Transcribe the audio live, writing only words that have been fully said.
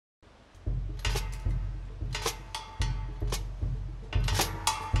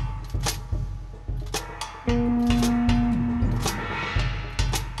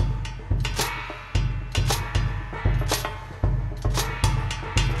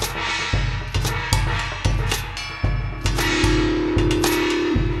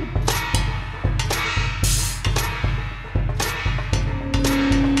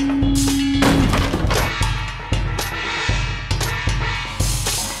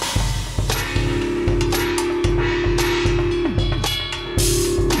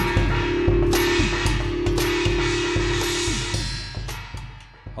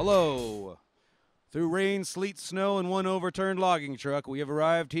rain, sleet, snow, and one overturned logging truck, we have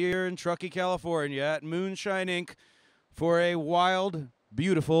arrived here in Truckee, California at Moonshine, Inc. for a wild,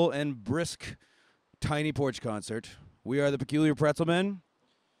 beautiful, and brisk Tiny Porch concert. We are the Peculiar Pretzelmen,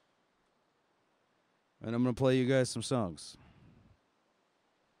 and I'm going to play you guys some songs.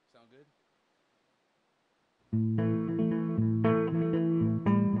 Sound good?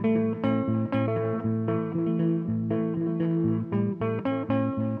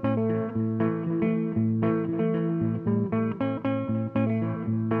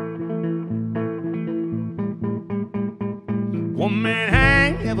 One man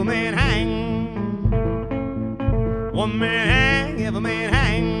hang, every man hang. One man hang, every man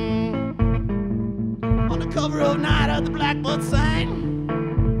hang. On the cover of Night of the Blackbird sang.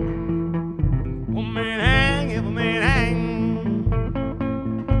 One man hang, every man hang.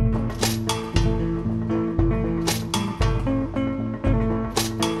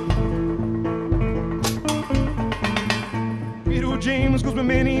 James goes by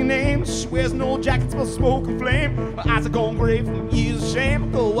many names. She wears an old jacket, smells smoke and flame. Her eyes are gone gray from years of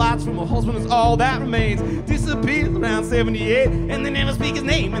shame. Gold watch from her husband is all that remains. Disappears around 78, and they never speak his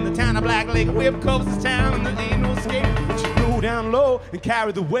name. In the town of Black Lake, a whip covers his town, and there ain't no escape. But you go down low and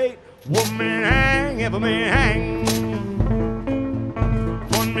carry the weight. One man hang, every man hang.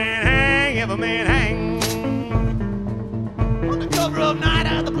 One man hang, every man hang. On the cover of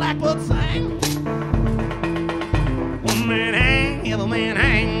Night of the Blackbird sang. One man hang, every man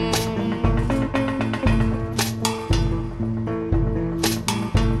hang.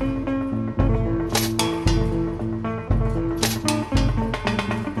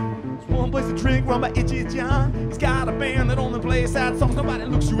 There's one place to drink run by Itchy John. He's got a band that only plays sad songs. Nobody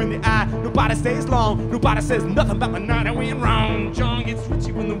looks you in the eye, nobody stays long. Nobody says nothing about the night I went wrong. John gets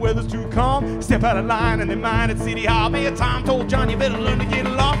twitchy when the weather's too calm. Step out of line and they mind at City Hall. Mayor Tom told John, you better learn to get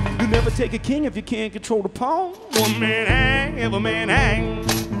along. You'll never take a king if you can't control the pawn. One man hang, every man hang.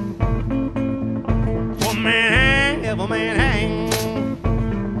 One man hang, every man hang.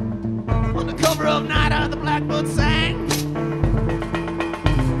 On the cover of Night of the Blackbird sang.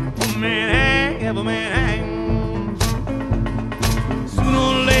 One man hang, every man hang. Sooner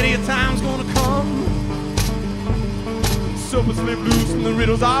or later your time's gonna come. Supper slip loose and the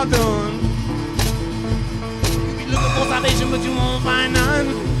riddles are done. You'll be looking for salvation but you won't find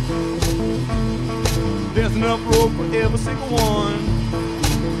none. There's enough rope for every single one.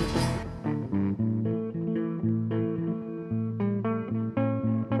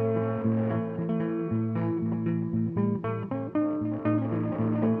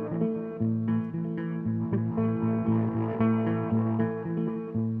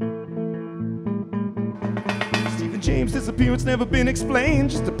 James' disappearance never been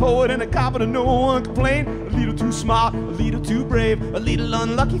explained. Just a poet and a cop and no one complained. A little too smart, a little too brave, a little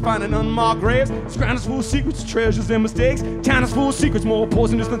unlucky finding unmarked graves. This ground is full of secrets, treasures and mistakes. Town is full of secrets, more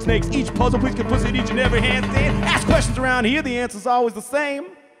poisonous than snakes. Each puzzle piece can push it each and every handstand. Ask questions around here, the answer's always the same.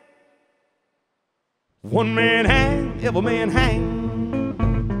 One man hang, every man hang.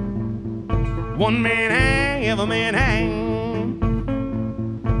 One man hang, every man hang.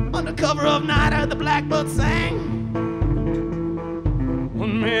 On the cover of Night of the Blackbird sang.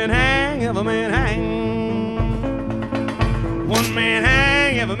 One man hang, every man hang. One man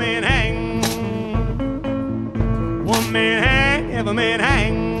hang, every man hang. One man hang, every man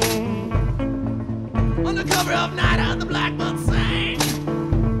hang. On the cover of Night of the Blackbird sang.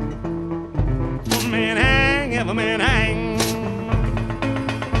 One man hang, every man hang.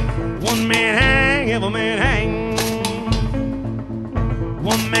 One man hang, every man hang.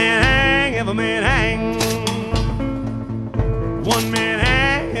 One man hang, every man hang. One man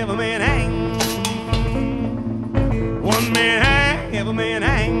hang, every man hang. One man hang, every man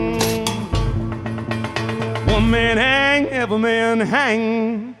hang. One man hang, every man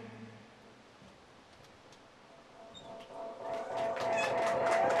hang.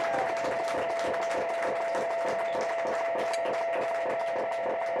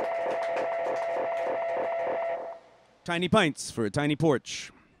 Tiny pints for a tiny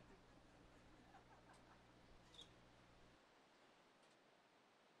porch.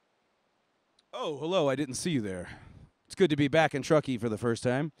 Oh, hello, I didn't see you there. It's good to be back in Truckee for the first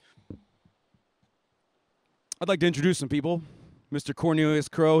time. I'd like to introduce some people. Mr. Cornelius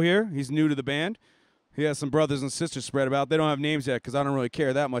Crow here, he's new to the band. He has some brothers and sisters spread about. They don't have names yet because I don't really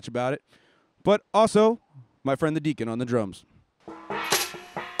care that much about it. But also, my friend the Deacon on the drums.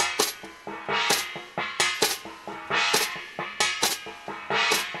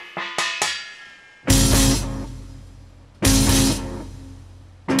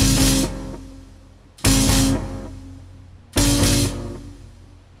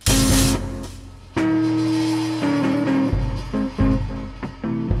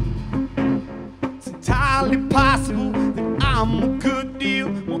 hardly possible that I'm a good deal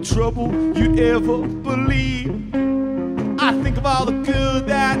more trouble you'd ever believe. I think of all the good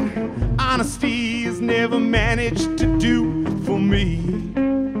that honesty has never managed to do for me.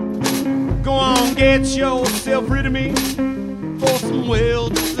 Go on, get yourself rid of me for some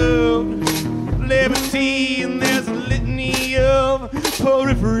well-deserved liberty, and there's a litany of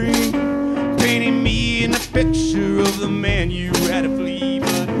periphery painting me in a picture of the man you had to flee.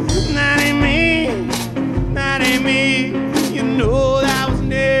 But that ain't me, that ain't me. You know that was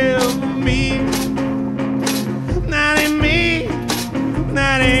never me. That ain't me,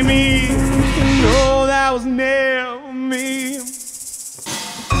 that ain't me. You know that was never me.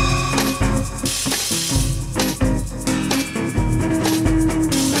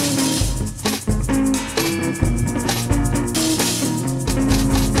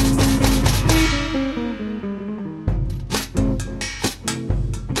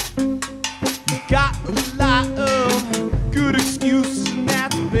 Got a lot of good excuses, and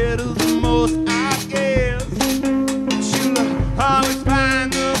that's better than most, I guess. But you'll always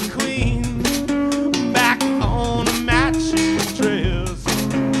find the queen back on a matching dress.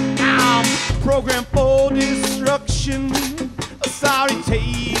 I'm programmed for destruction. Sorry,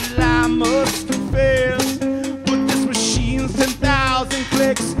 tale, I must confess. But this machine's 10,000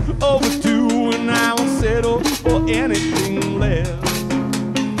 clicks overdue, and I won't settle for anything less.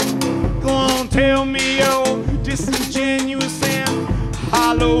 Go on, tell me your disingenuous and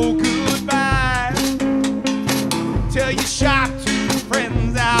hollow goodbye. Tell your shot to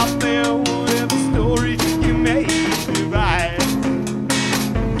friends out there, whatever story you may provide.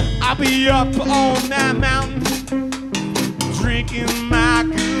 I'll be up on that mountain, drinking my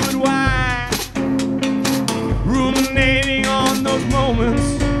good wine, ruminating on those moments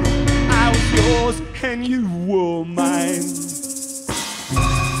I was yours and you were mine.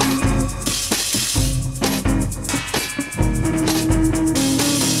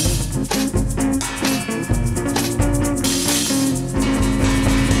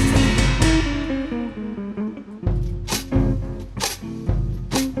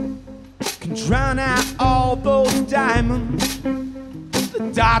 Drown out all those diamonds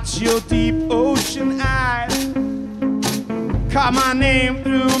that dot your deep ocean eyes. Carve my name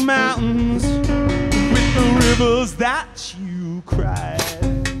through mountains with the rivers that you cried.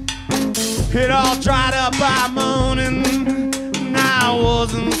 It all dried up by morning, and I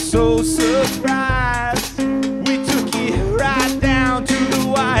wasn't so surprised. We took you right down to the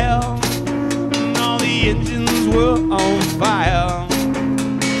wire, and all the engines were on fire.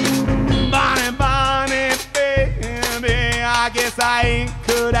 I guess I ain't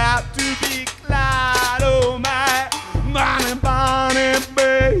cut out to be Clyde. Oh my Bonnie, Bonnie,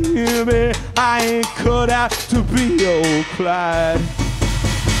 baby, I ain't cut out to be old Clyde.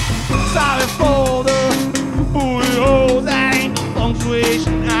 Sorry for the bullet holes, that ain't the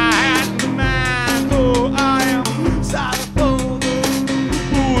punctuation I had in mind. Oh, I am sorry for the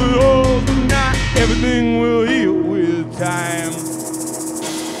bullet holes, but not everything will heal with time.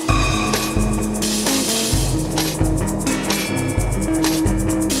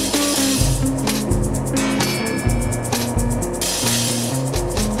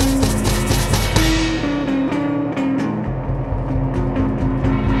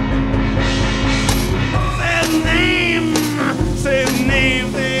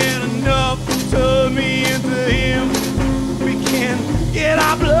 Get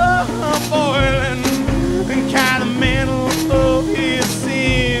our blood boiling and carry the mantle of his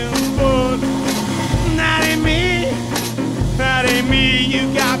sin. But that ain't me, that ain't me.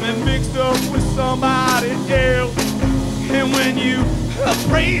 You got me mixed up with somebody else. And when you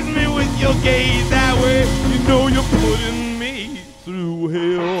appraise me with your gaze that way, you know you're putting me through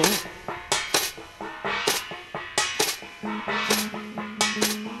hell.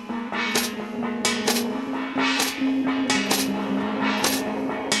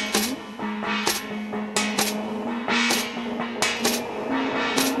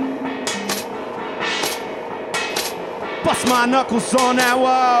 Bust my knuckles on that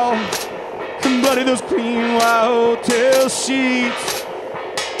wall and bloody those clean white hotel sheets.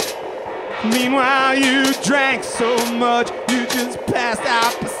 Meanwhile, you drank so much you just passed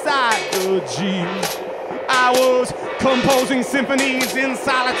out beside the Jeep. I was composing symphonies in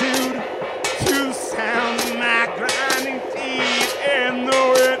solitude to the sound of my grinding teeth, and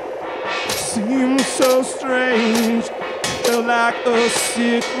though it seemed so strange, felt like a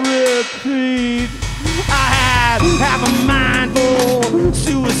sick repeat. I had half a mind for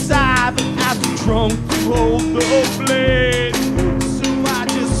suicide, but I was drunk to hold the blade. So I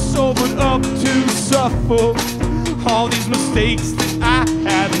just sobered up to suffer all these mistakes that I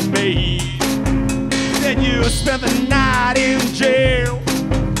had made. Said You spent the night in jail.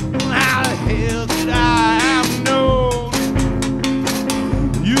 How the hell did I have known?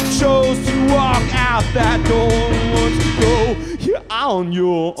 You chose to walk out that door. Once you go, you're on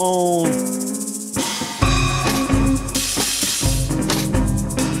your own.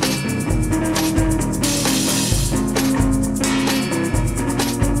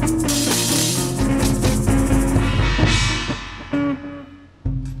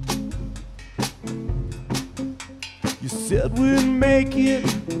 Said we'd make it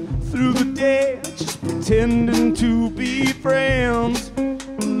through the day, just pretending to be friends.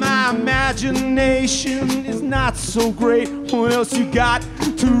 My imagination is not so great. What else you got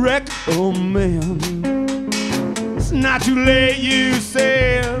to recommend? It's not too late, you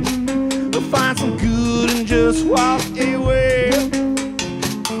said. We'll find some good and just walk away.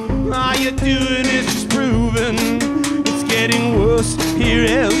 All you're doing is just proving it's getting worse here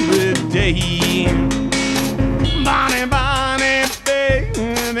every day. Bonnie, Bonnie,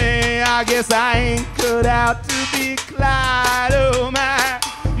 baby, I guess I ain't cut out to be Clyde. Oh my,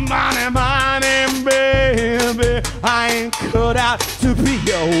 Bonnie, Bonnie, baby, I ain't cut out to be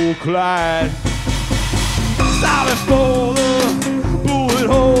old Clyde. Sorry for the bullet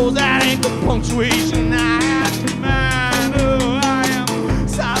holes, that ain't the punctuation I have in mind. Oh, I am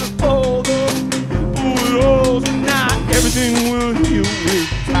sorry for the bullet holes, and not everything will heal with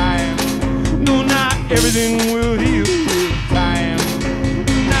time. No, not everything will heal with time.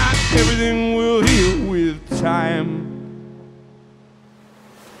 Not everything will heal with time.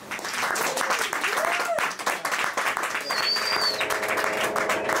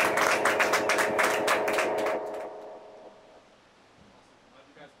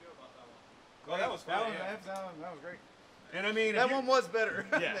 Well, that was fun. That was great. And I mean, that one was better.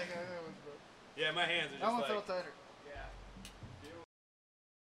 Yeah. Yeah, my hands are just that one like, felt tighter.